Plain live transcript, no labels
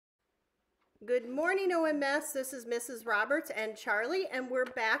Good morning, OMS. This is Mrs. Roberts and Charlie, and we're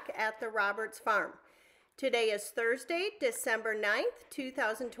back at the Roberts Farm. Today is Thursday, December 9th,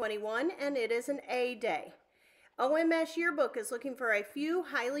 2021, and it is an A day. OMS Yearbook is looking for a few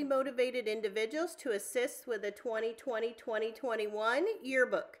highly motivated individuals to assist with the 2020-2021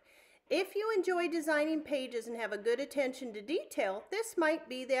 yearbook. If you enjoy designing pages and have a good attention to detail, this might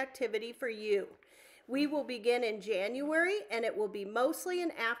be the activity for you. We will begin in January, and it will be mostly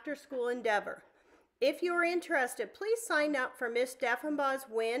an after-school endeavor. If you are interested, please sign up for Miss Deffenbaugh's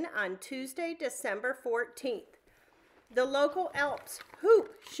win on Tuesday, December 14th. The local Alps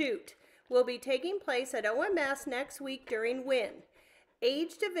Hoop Shoot will be taking place at OMS next week during WIN.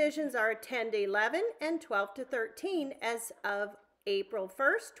 Age divisions are 10 to 11 and 12 to 13 as of April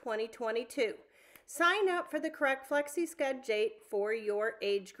 1st, 2022. Sign up for the correct FlexiSched date for your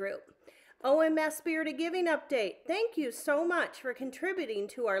age group. OMS Spirit of Giving update. Thank you so much for contributing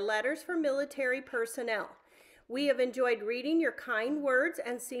to our Letters for Military Personnel. We have enjoyed reading your kind words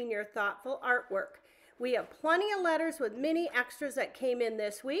and seeing your thoughtful artwork. We have plenty of letters with many extras that came in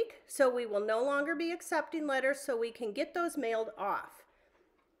this week, so we will no longer be accepting letters so we can get those mailed off.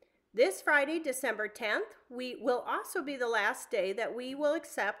 This Friday, December 10th, will also be the last day that we will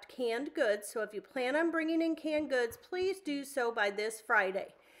accept canned goods, so if you plan on bringing in canned goods, please do so by this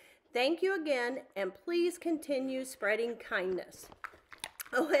Friday. Thank you again, and please continue spreading kindness.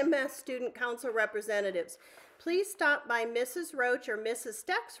 OMS Student Council representatives, please stop by Mrs. Roach or Mrs.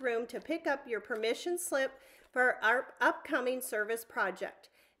 Steck's room to pick up your permission slip for our upcoming service project.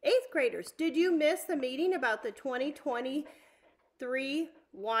 8th graders, did you miss the meeting about the 2023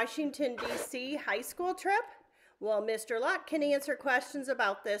 Washington, D.C. high school trip? Well, Mr. Luck can answer questions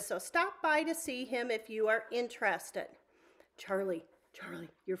about this, so stop by to see him if you are interested. Charlie,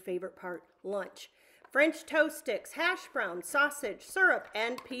 your favorite part, lunch. French toast sticks, hash browns, sausage, syrup,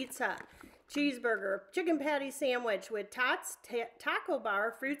 and pizza. Cheeseburger, chicken patty sandwich with tots, taco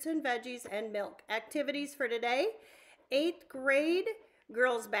bar, fruits and veggies, and milk. Activities for today, 8th grade,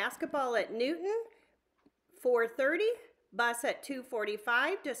 girls basketball at Newton, 4:30. Bus at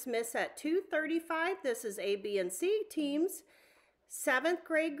 2:45, dismiss at 2:35. This is A, B, and C teams. 7th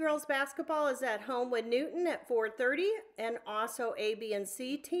grade girls basketball is at home with Newton at 4:30, and also A, B, and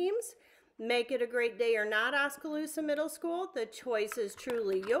C teams. Make it a great day or not, Oskaloosa Middle School. The choice is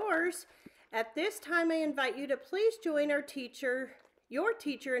truly yours. At this time, I invite you to please join your teacher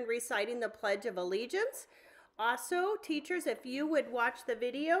in reciting the Pledge of Allegiance. Also, teachers, if you would watch the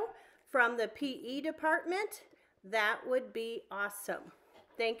video from the PE department, that would be awesome.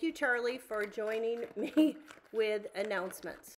 Thank you, Charlie, for joining me with announcements.